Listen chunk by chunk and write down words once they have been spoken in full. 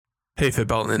Hey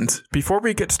Fabellans, before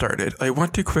we get started, I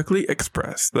want to quickly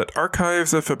express that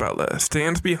Archives of Fabella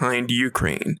stands behind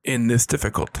Ukraine in this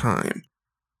difficult time.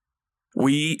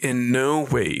 We in no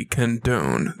way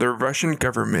condone the Russian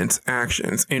government's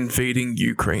actions invading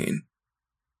Ukraine.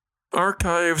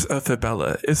 Archives of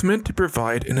Fabella is meant to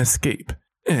provide an escape,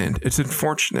 and it's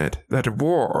unfortunate that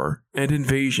war and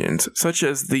invasions such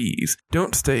as these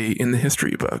don't stay in the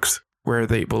history books where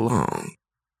they belong.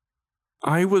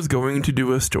 I was going to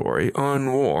do a story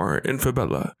on war in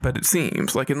Fabella, but it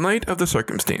seems like in light of the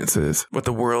circumstances, what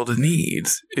the world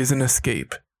needs is an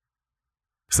escape.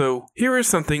 So here is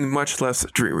something much less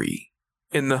dreary,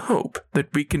 in the hope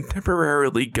that we can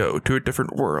temporarily go to a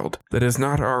different world that is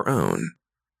not our own.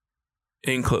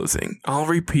 In closing, I'll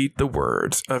repeat the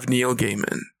words of Neil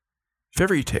Gaiman.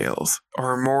 Fairy tales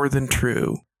are more than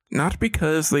true, not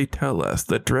because they tell us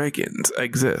that dragons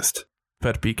exist,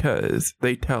 but because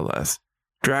they tell us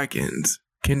dragons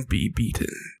can be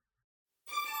beaten.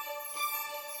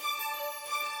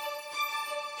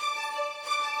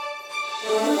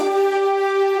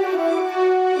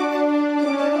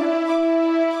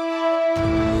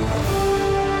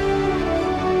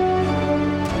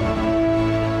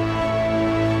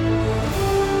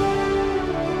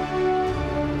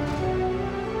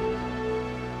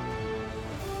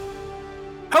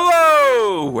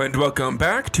 And welcome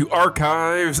back to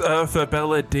Archives of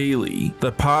Fabella Daily,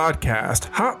 the podcast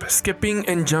hop, skipping,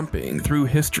 and jumping through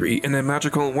history in a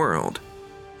magical world.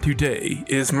 Today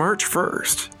is March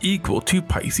 1st, equal to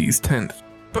Pisces 10th.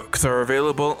 Books are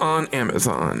available on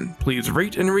Amazon. Please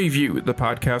rate and review the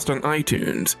podcast on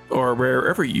iTunes or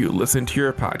wherever you listen to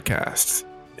your podcasts.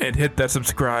 And hit that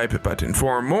subscribe button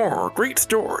for more great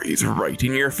stories right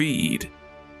in your feed.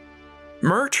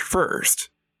 March 1st.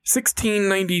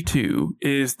 1692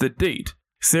 is the date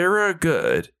Sarah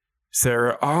Good,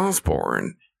 Sarah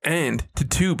Osborne, and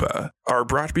Tituba are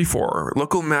brought before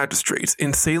local magistrates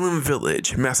in Salem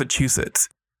Village, Massachusetts,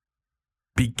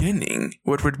 beginning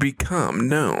what would become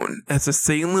known as the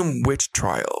Salem Witch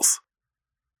Trials.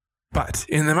 But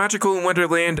in the magical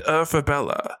wonderland of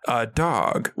Fabella, a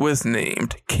dog was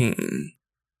named King.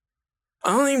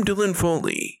 I'm Dylan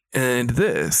Foley, and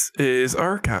this is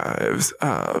Archives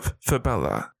of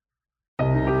Fabella.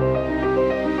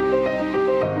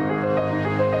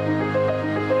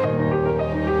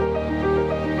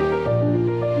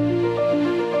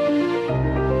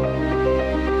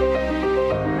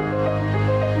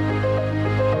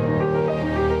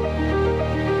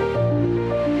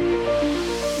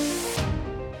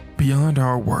 Beyond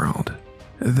our world,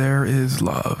 there is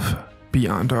love.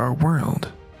 Beyond our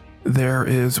world, there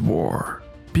is war.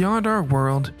 Beyond our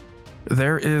world,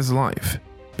 there is life.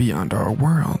 Beyond our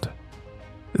world,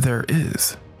 there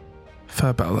is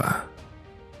Fabella.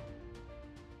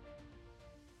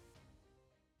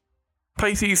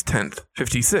 Pisces 10th,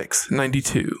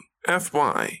 5692,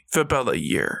 FY, Fabella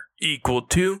year, equal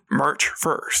to March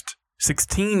 1st,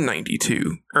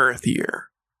 1692, Earth year.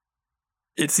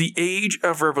 It's the age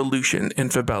of revolution in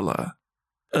Fabella,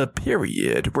 a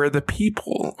period where the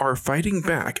people are fighting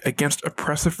back against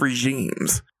oppressive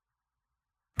regimes.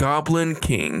 Goblin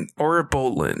King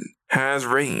Orebolin has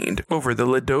reigned over the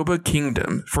Ladoba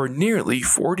Kingdom for nearly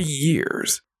 40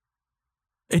 years.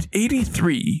 At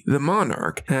 83, the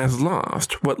monarch has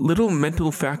lost what little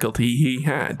mental faculty he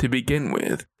had to begin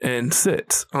with and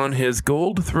sits on his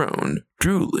gold throne,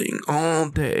 drooling all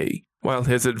day, while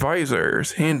his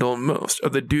advisors handle most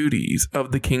of the duties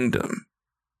of the kingdom.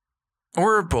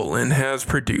 Orebolin has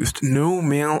produced no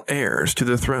male heirs to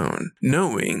the throne,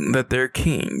 knowing that their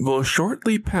king will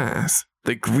shortly pass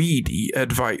the greedy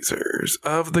advisors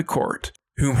of the court,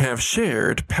 who have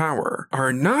shared power,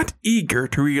 are not eager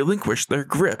to relinquish their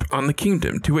grip on the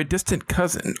kingdom to a distant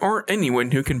cousin or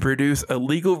anyone who can produce a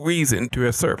legal reason to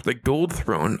usurp the gold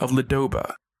throne of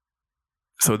Ladoba.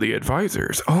 So the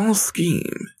advisors all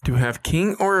scheme to have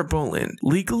King Orebolin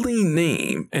legally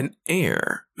name an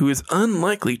heir who is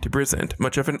unlikely to present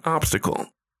much of an obstacle.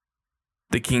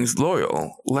 The king's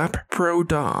loyal Lap-Pro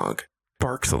dog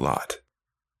barks a lot.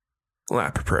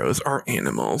 Lap-Pros are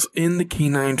animals in the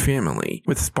canine family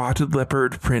with spotted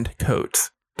leopard print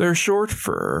coats. Their short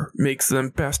fur makes them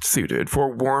best suited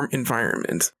for warm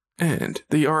environments, and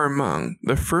they are among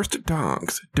the first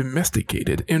dogs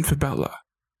domesticated in Fabella.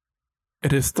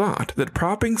 It is thought that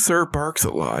propping Sir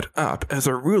Barks-a-Lot up as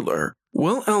a ruler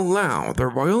will allow the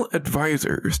royal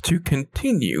advisors to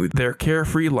continue their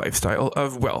carefree lifestyle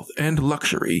of wealth and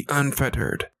luxury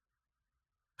unfettered.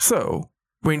 So,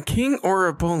 when King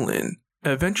Orebolin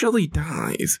eventually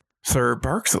dies, Sir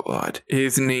Barks-a-Lot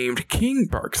is named King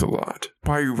Barks-a-Lot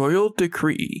by royal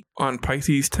decree on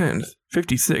Pisces 10th,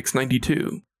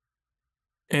 5692.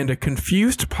 and a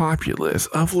confused populace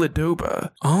of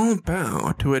Ladoba all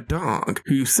bow to a dog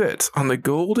who sits on the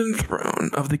golden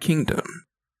throne of the kingdom.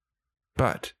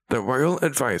 But the royal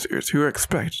advisors who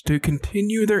expect to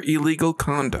continue their illegal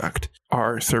conduct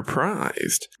are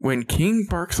surprised when King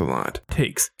Barksalot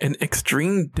takes an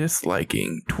extreme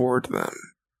disliking toward them.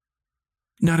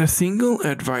 Not a single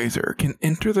advisor can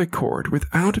enter the court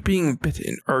without being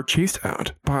bitten or chased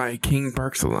out by King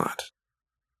Barksalot.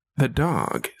 The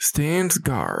dog stands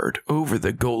guard over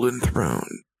the golden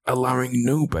throne, allowing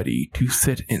nobody to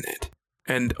sit in it,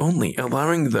 and only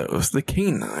allowing those the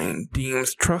canine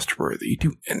deems trustworthy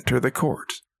to enter the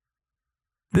court.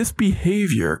 This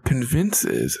behavior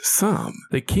convinces some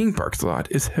that King Barksalot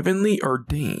is heavenly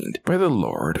ordained by the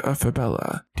Lord of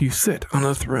Fabella to sit on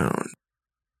a throne.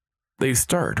 They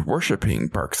start worshipping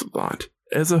Barksalot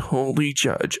as a holy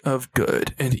judge of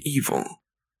good and evil.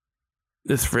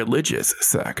 This religious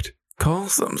sect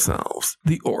calls themselves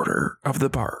the Order of the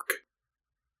Bark.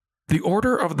 The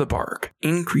Order of the Bark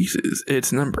increases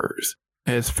its numbers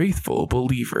as faithful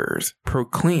believers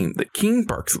proclaim that King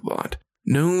Barksalot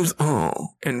knows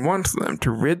all and wants them to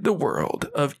rid the world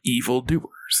of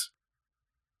evildoers.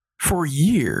 For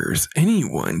years,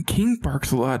 anyone King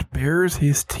Barksalot bares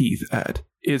his teeth at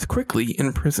is quickly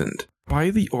imprisoned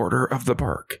by the Order of the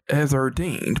Bark, as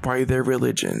ordained by their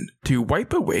religion, to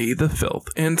wipe away the filth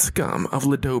and scum of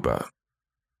Ladoba.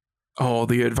 All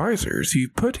the advisors who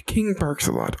put King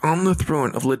Barksalot on the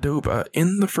throne of Ladoba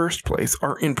in the first place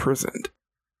are imprisoned.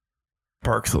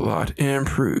 Barksalot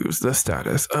improves the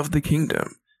status of the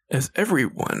kingdom, as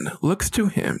everyone looks to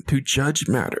him to judge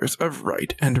matters of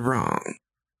right and wrong.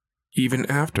 Even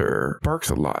after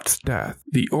Barksalot's death,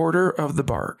 the Order of the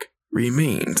Bark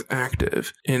remains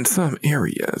active in some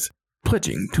areas,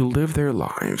 pledging to live their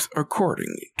lives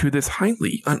according to this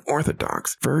highly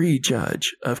unorthodox furry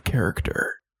judge of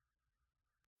character.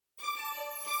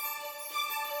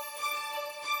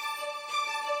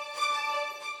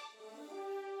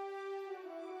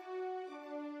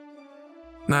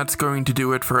 That's going to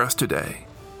do it for us today.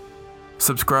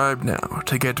 Subscribe now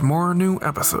to get more new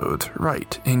episodes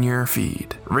right in your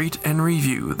feed. Rate and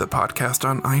review the podcast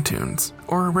on iTunes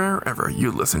or wherever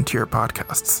you listen to your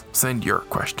podcasts. Send your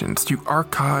questions to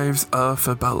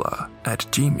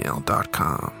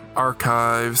archivesoffabella@gmail.com.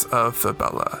 Archives of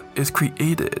Fabella is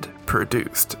created,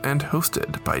 produced, and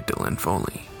hosted by Dylan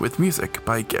Foley, with music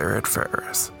by Garrett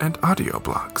Ferris and audio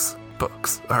blocks.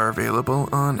 Books are available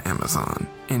on Amazon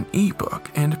in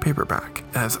ebook and paperback.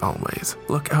 As always,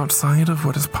 look outside of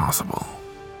what is possible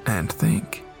and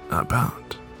think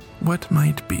about what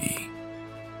might be.